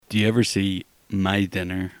Do you ever see My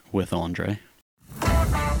Dinner with André?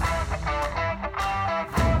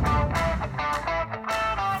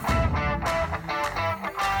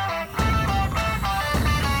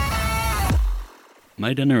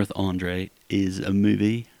 My Dinner with André is a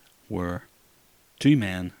movie where two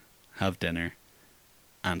men have dinner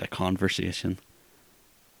and a conversation.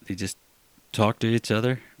 They just talk to each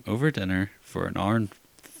other over dinner for an hour and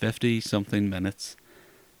 50 something minutes,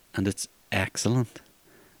 and it's excellent.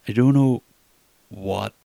 I don't know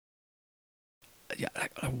what. Yeah,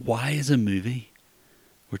 why is a movie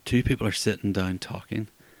where two people are sitting down talking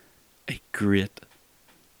a great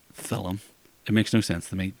film? It makes no sense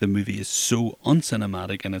to me. The movie is so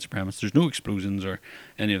uncinematic in its premise. There's no explosions or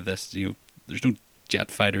any of this. There's no jet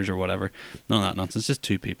fighters or whatever. None of that nonsense. Just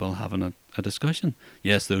two people having a discussion.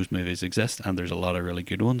 Yes, those movies exist, and there's a lot of really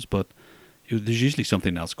good ones, but there's usually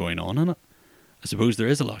something else going on in it. I suppose there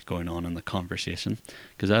is a lot going on in the conversation,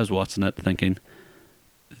 because I was watching it thinking,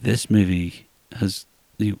 this movie has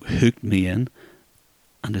hooked me in,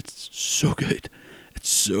 and it's so good. It's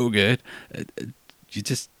so good.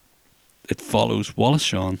 It follows Wallace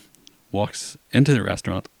Shawn walks into the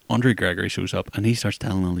restaurant. André Gregory shows up, and he starts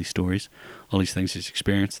telling all these stories, all these things he's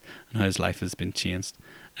experienced, and how his life has been changed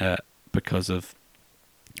because of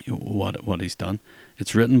what he's done.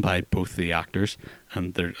 It's written by both the actors,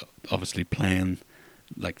 and they're obviously playing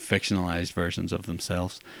like fictionalized versions of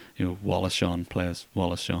themselves. Wallace Shawn plays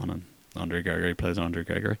Wallace Shawn, and André Gregory plays André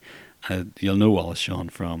Gregory. You'll know Wallace Shawn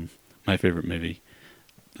from my favorite movie,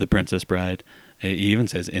 The Princess Bride. He even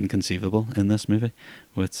says inconceivable in this movie,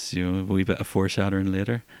 which a wee bit of foreshadowing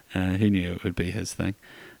later. He knew it would be his thing.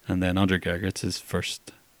 And then André Gregory, it's his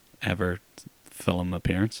first ever film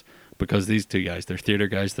appearance, because these two guys, they're theatre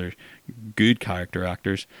guys, they're good character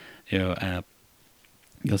actors. You'll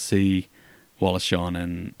see Wallace Shawn,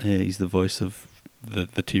 and he's the voice of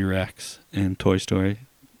the T-Rex in Toy Story.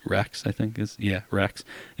 Rex, I think is Rex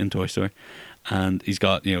in Toy Story, and he's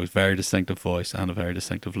got a very distinctive voice and a very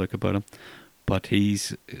distinctive look about him. But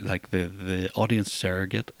he's like the audience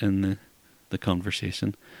surrogate in the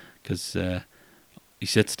conversation, because he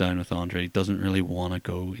sits down with André. He doesn't really want to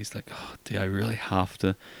go. He's like, oh, do I really have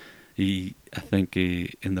to? I think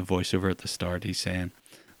in the voiceover at the start, he's saying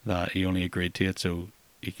that he only agreed to it so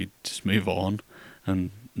he could just move on and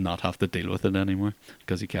not have to deal with it anymore,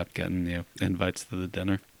 because he kept getting invites to the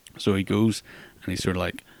dinner. So he goes, and he's sort of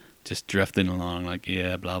like just drifting along, like,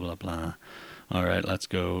 yeah, blah blah blah. All right, let's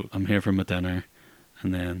go. I'm here for my dinner.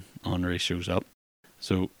 And then André shows up.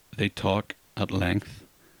 So they talk at length.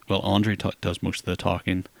 Well, André does most of the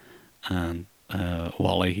talking, and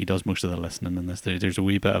Wally, he does most of the listening in this. There's a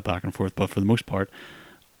wee bit of back and forth, but for the most part,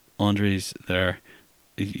 André's there.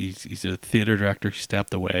 He's a theatre director. He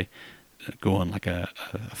stepped away, go on like a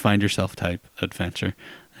find yourself type adventure.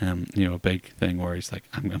 A big thing where he's like,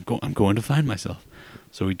 I'm going to find myself.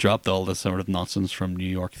 So he dropped all this sort of nonsense from New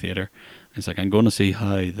York theatre. It's like, I'm going to see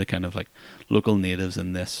how the kind of like local natives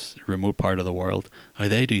in this remote part of the world, how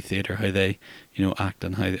they do theatre, how they, act,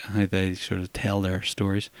 and how they sort of tell their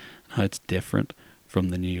stories, and how it's different from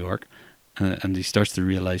the New York. And he starts to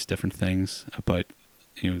realise different things about,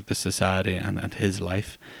 the society and his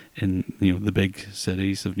life in, the big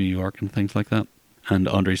cities of New York and things like that. And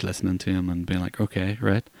Andre's listening to him and being like, okay,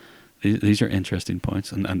 right, these are interesting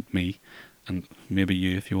points. And me, and maybe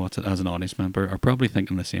you, if you watch it as an audience member, are probably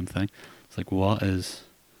thinking the same thing. It's like, what is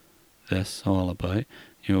this all about?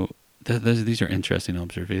 These are interesting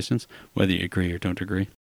observations, whether you agree or don't agree.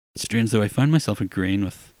 It's strange though, I found myself agreeing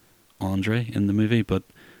with André in the movie, but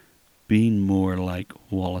being more like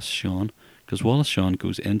Wallace Shawn, because Wallace Shawn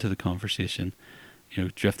goes into the conversation,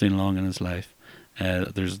 drifting along in his life.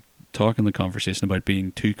 There's talk in the conversation about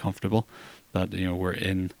being too comfortable, that we're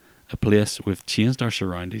in a place, we've changed our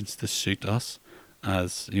surroundings to suit us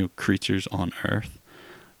as creatures on Earth,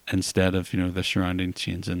 instead of the surrounding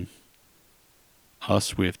changing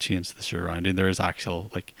us. We've changed the surrounding. There is actual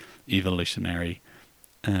like evolutionary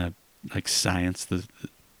like science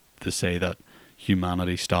to say that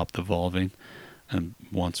humanity stopped evolving, and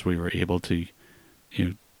once we were able to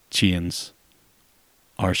change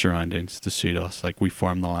our surroundings to suit us, like we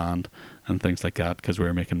formed the land and things like that, because we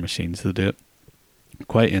were making machines to do it.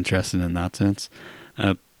 Quite interesting in that sense.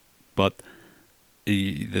 But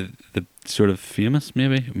the sort of famous,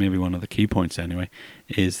 maybe one of the key points anyway,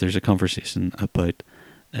 is there's a conversation about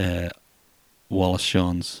Wallace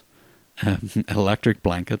Shawn's electric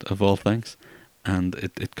blanket, of all things, and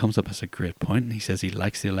it comes up as a great point, and he says he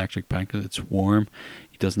likes the electric blanket. It's warm,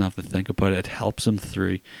 he doesn't have to think about it. It helps him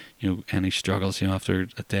through any struggles, after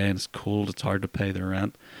a day and it's cold, it's hard to pay the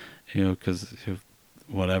rent, because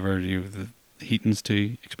whatever, heating's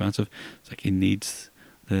too expensive. It's like he needs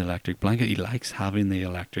the electric blanket. He likes having the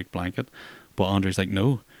electric blanket, but Andre's like,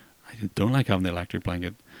 no, I don't like having the electric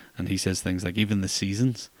blanket. And he says things like, even the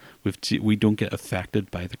seasons, we don't get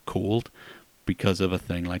affected by the cold because of a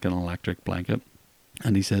thing like an electric blanket.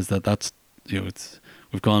 And he says that's,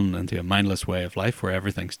 we've gone into a mindless way of life where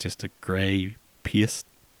everything's just a grey paste.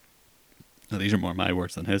 Now, these are more my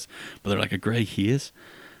words than his, but they're like a grey haze,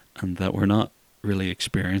 and that we're not really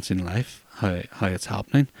experiencing life, how it's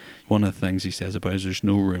happening. One of the things he says about is there's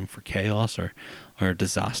no room for chaos or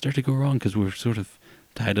disaster to go wrong, because we've sort of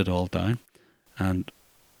tied it all down, and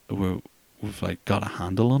we've like got a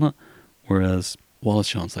handle on it. Whereas Wallace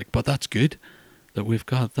Shawn's like, but that's good that we've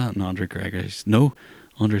got that. And André Gregory's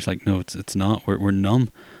Andre's like, no, it's not. We're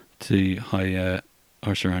numb to how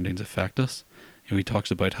our surroundings affect us. He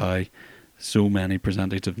talks about how so many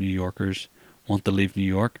percentage of New Yorkers want to leave New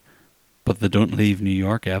York, but they don't leave New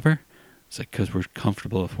York ever. It's like because we're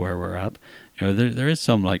comfortable with where we're at. There is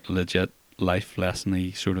some like legit life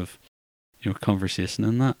lesson-y sort of conversation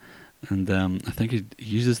in that, and I think he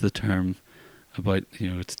uses the term about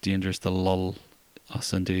it's dangerous to lull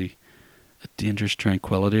us into a dangerous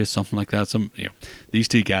tranquility or something like that. These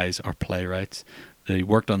two guys are playwrights. They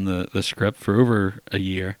worked on the script for over a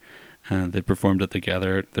year, and they performed it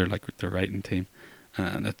together. They're like the writing team,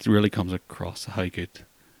 and it really comes across how good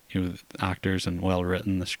actors and well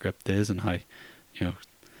written the script is, and how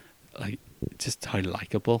like just how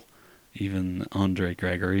likable even André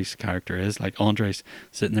Gregory's character is. Like, Andre's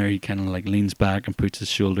sitting there, he kind of like leans back and puts his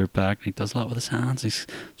shoulder back, and he does a lot with his hands. He's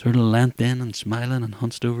sort of leant in and smiling and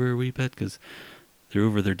hunched over a wee bit because they're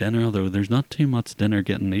over their dinner, although there's not too much dinner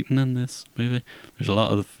getting eaten in this movie. There's a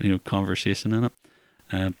lot of conversation in it,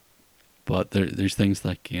 but there's things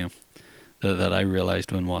like that I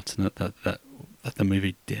realised when watching it that the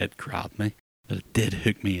movie did grab me, that it did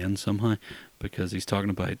hook me in somehow, because he's talking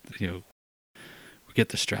about we get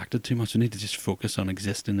distracted too much. We need to just focus on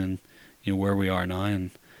existing in where we are now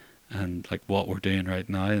and like what we're doing right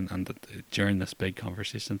now. And during this big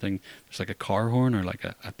conversation thing, there's like a car horn or like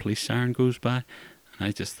a police siren goes by, and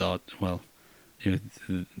I just thought, well,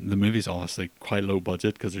 the movie's obviously quite low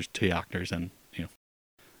budget because there's two actors in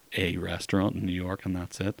a restaurant in New York, and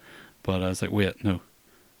that's it. But I was like, wait, no,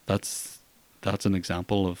 that's an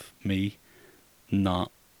example of me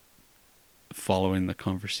not following the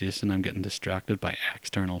conversation. I'm getting distracted by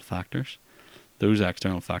external factors. Those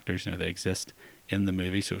external factors, they exist in the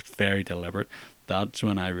movie, so it's very deliberate. That's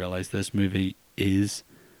when I realized this movie is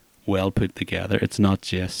well put together. It's not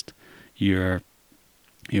just your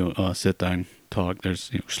sit down talk.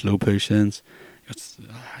 There's slow push-ins. It's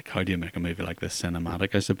like, how do you make a movie like this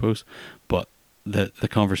cinematic, I suppose? But the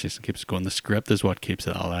conversation keeps going. The script is what keeps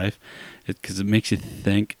it alive, because it makes you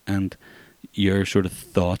think, and your sort of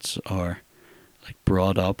thoughts are like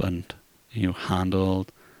brought up and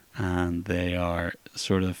handled, and they are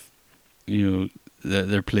sort of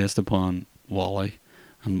they're placed upon Wally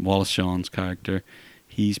and Wallace Shawn's character.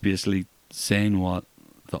 He's basically saying what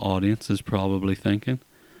the audience is probably thinking.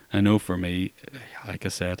 I know for me, like I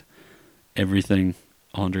said, everything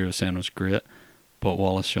André was saying was great, but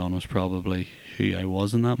Wallace Shawn was probably who I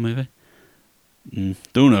was in that movie.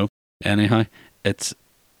 Don't know. Anyhow, it's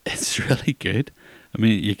really good. I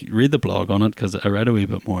mean, you can read the blog on it, because I read a wee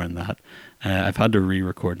bit more in that. I've had to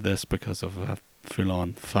re-record this because of a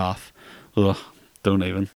full-on faff. Ugh, don't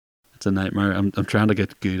even. It's a nightmare. I'm trying to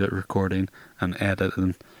get good at recording and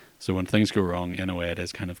editing, so when things go wrong, in a way it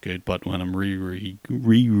is kind of good, but when I'm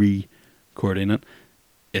re-recording it,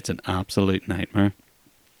 it's an absolute nightmare.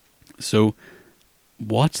 So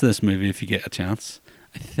watch this movie if you get a chance.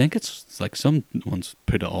 I think it's like someone's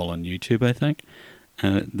put it all on YouTube, I think.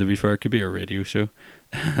 To be fair, it could be a radio show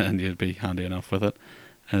and you'd be handy enough with it.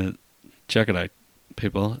 Check it out,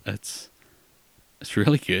 people. It's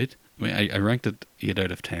really good. I mean, I ranked it 8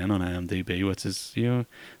 out of 10 on IMDb, which is,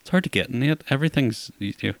 it's hard to get in it. Everything's,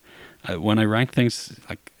 when I rank things,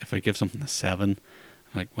 like if I give something a 7,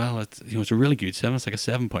 I'm like, well, it's a really good 7. It's like a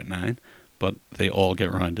 7.9, but they all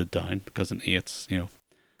get rounded down, because an 8's,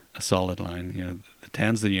 a solid line. The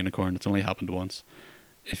 10's the unicorn. It's only happened once.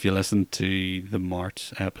 If you listen to the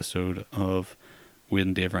March episode of Wade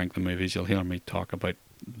and Dave Rank the Movies, you'll hear me talk about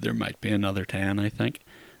there might be another 10, I think.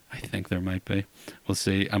 I think there might be. We'll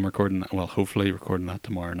see. I'm hopefully recording that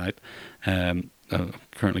tomorrow night. I'm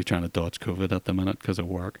currently trying to dodge COVID at the minute because of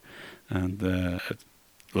work. And,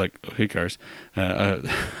 like, who cares?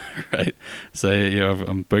 Right? So,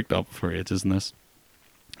 I'm booked up for ages in this.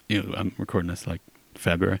 I'm recording this, like,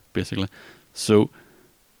 February, basically. So,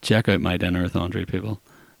 check out My Dinner with André, people.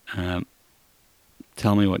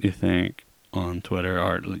 Tell me what you think on Twitter,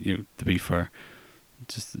 or to be fair,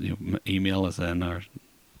 just email us in or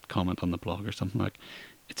comment on the blog or something. Like,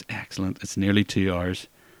 it's excellent. It's nearly 2 hours.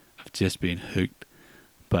 I've just been hooked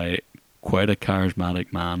by quite a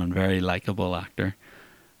charismatic man and very likable actor,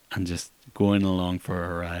 and just going along for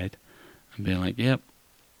a ride and being like, yep,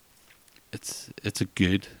 it's a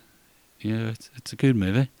good, it's a good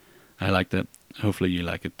movie. I liked it. Hopefully you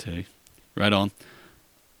like it too. Right on.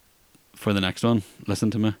 For the next one,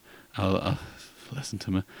 listen to me. I'll listen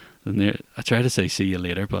to me. I try to say see you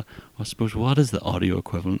later, but I suppose what is the audio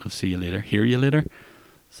equivalent of see you later? Hear you later?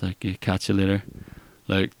 It's like catch you later.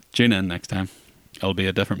 Like, tune in next time. It'll be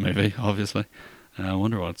a different movie, obviously. I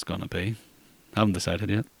wonder what it's gonna be. Haven't decided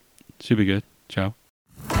yet. Should be good. Ciao.